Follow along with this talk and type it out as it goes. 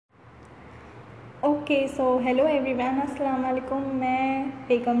Okay so hello everyone, अस्सलाम वालेकुम। मैं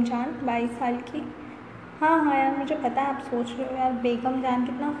बेगम जान 22 साल की। हाँ यार, मुझे पता है आप सोच रहे हो यार बेगम जान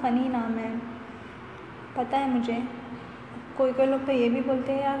कितना फ़नी नाम है। पता है मुझे, कोई कोई लोग तो ये भी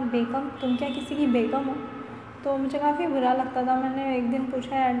बोलते हैं यार बेगम तुम क्या किसी की बेगम हो। तो मुझे काफ़ी बुरा लगता था। मैंने एक दिन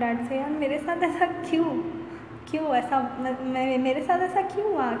पूछा यार डैड से, यार मेरे साथ ऐसा क्यों क्यों ऐसा मेरे साथ ऐसा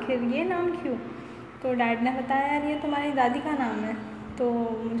क्यों हुआ, आखिर ये नाम क्यों। तो डैड ने बताया यार ये तुम्हारी दादी का नाम है। तो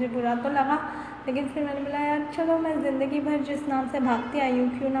मुझे बुरा तो लगा, लेकिन फिर मैंने बोला यार चलो मैं ज़िंदगी भर जिस नाम से भागती आई हूँ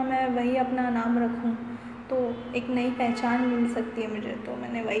क्यों ना मैं वही अपना नाम रखूँ, तो एक नई पहचान मिल सकती है मुझे, तो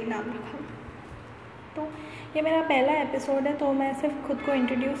मैंने वही नाम रखा। तो ये मेरा पहला एपिसोड है, तो मैं सिर्फ खुद को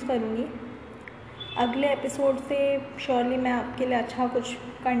इंट्रोड्यूस करूँगी। अगले एपिसोड से श्योरली मैं आपके लिए अच्छा कुछ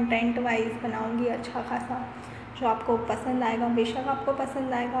कंटेंट वाइज बनाऊँगी, अच्छा खासा, जो आपको पसंद आएगा। बेशक आपको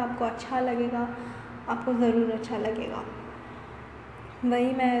पसंद आएगा, आपको अच्छा लगेगा, आपको ज़रूर अच्छा लगेगा।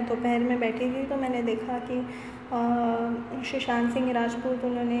 वही मैं दोपहर में बैठी थी तो मैंने देखा कि सुशांत सिंह राजपूत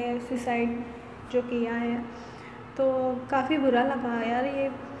उन्होंने सुसाइड जो किया है, तो काफ़ी बुरा लगा यार। ये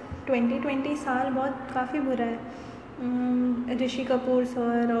 2020 साल बहुत काफ़ी बुरा है। ऋषि कपूर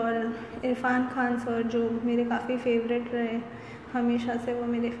सर और इरफान खान सर जो मेरे काफ़ी फेवरेट रहे, हमेशा से वो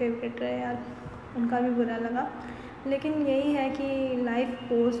मेरे फेवरेट रहे यार, उनका भी बुरा लगा। लेकिन यही है कि लाइफ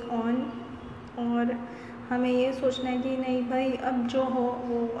गोज़ ऑन, और हमें ये सोचना है कि नहीं भाई अब जो हो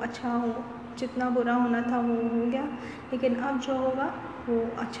वो अच्छा हो, जितना बुरा होना था वो हो गया, लेकिन अब जो होगा वो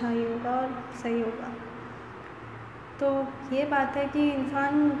अच्छा ही होगा और सही होगा। तो ये बात है कि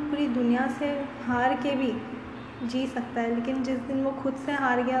इंसान पूरी दुनिया से हार के भी जी सकता है, लेकिन जिस दिन वो खुद से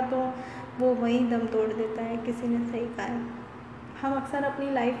हार गया तो वो वहीं दम तोड़ देता है। किसी ने सही कहा है, हम अक्सर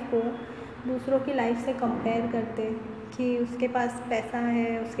अपनी लाइफ को दूसरों की लाइफ से कंपेयर करते कि उसके पास पैसा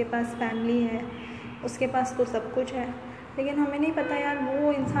है, उसके पास फैमिली है, उसके पास तो सब कुछ है, लेकिन हमें नहीं पता यार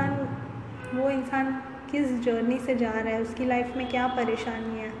वो इंसान किस जर्नी से जा रहा है, उसकी लाइफ में क्या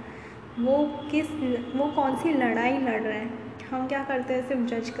परेशानी है, वो कौन सी लड़ाई लड़ रहे हैं। हम क्या करते हैं, सिर्फ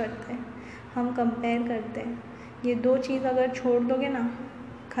जज करते हैं, हम कंपेयर करते हैं। ये दो चीज़ अगर छोड़ दोगे ना,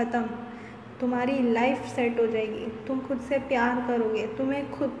 ख़त्म, तुम्हारी लाइफ सेट हो जाएगी। तुम खुद से प्यार करोगे,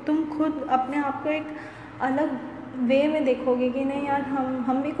 तुम खुद अपने आप को एक अलग वे में देखोगे कि नहीं यार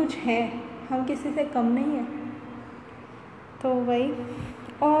हम भी कुछ है, हम किसी से कम नहीं है। तो वही,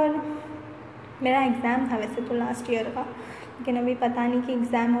 और मेरा एग्ज़ाम था वैसे तो लास्ट ईयर का, लेकिन अभी पता नहीं कि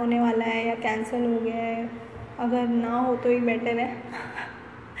एग्ज़ाम होने वाला है या कैंसिल हो गया है। अगर ना हो तो ही बेटर है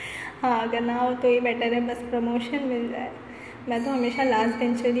हाँ, अगर ना हो तो ही बेटर है, बस प्रमोशन मिल जाए। मैं तो हमेशा लास्ट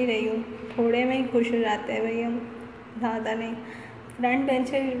बेंचर ही रही हूँ, थोड़े में ही खुश हो जाते हैं भाई हम, ज़्यादा नहीं। फ्रंट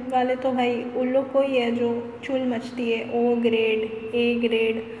बेंचर वाले तो भाई उन लोग को ही है जो चुल मचती है, O grade, A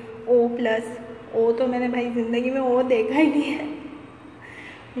grade, O plus. ओ तो मैंने भाई ज़िंदगी में ओ देखा ही नहीं है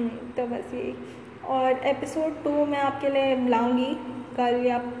तो बस यही। और एपिसोड 2 मैं आपके लिए लाऊंगी कल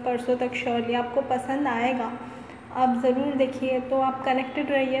या परसों तक, श्योरली आपको पसंद आएगा। आप ज़रूर देखिए, तो आप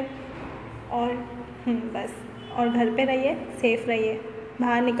कनेक्टेड रहिए और बस, और घर पे रहिए, सेफ रहिए,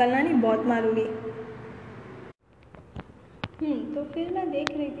 बाहर निकलना नहीं, बहुत मारूंगी। तो फिर मैं देख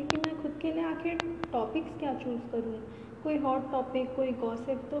रही थी कि मैं खुद के लिए आखिर टॉपिक्स क्या चूज़ करूँ, कोई हॉट टॉपिक, कोई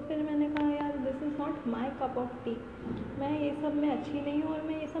गॉसिप। तो फिर मैंने कहा यार this is not my cup of T, मैं ये सब में अच्छी नहीं हूँ और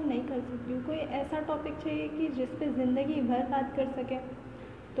मैं ये सब नहीं कर सकती हूँ। कोई ऐसा टॉपिक चाहिए कि जिस पे ज़िंदगी भर बात कर सकें।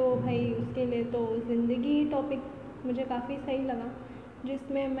 तो भाई उसके लिए तो ज़िंदगी टॉपिक मुझे काफ़ी सही लगा,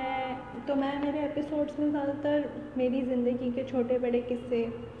 जिसमें मैं मेरे एपिसोड्स में ज़्यादातर मेरी ज़िंदगी के छोटे बड़े किस्से,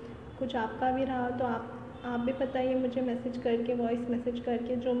 कुछ आपका भी रहा तो आप भी बताइए मुझे मैसेज करके, वॉइस मैसेज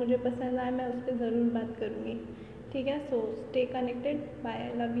करके, जो मुझे पसंद आए मैं उस पर ज़रूर बात करूँगी। ठीक है, so stay connected,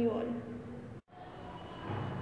 bye, love you all.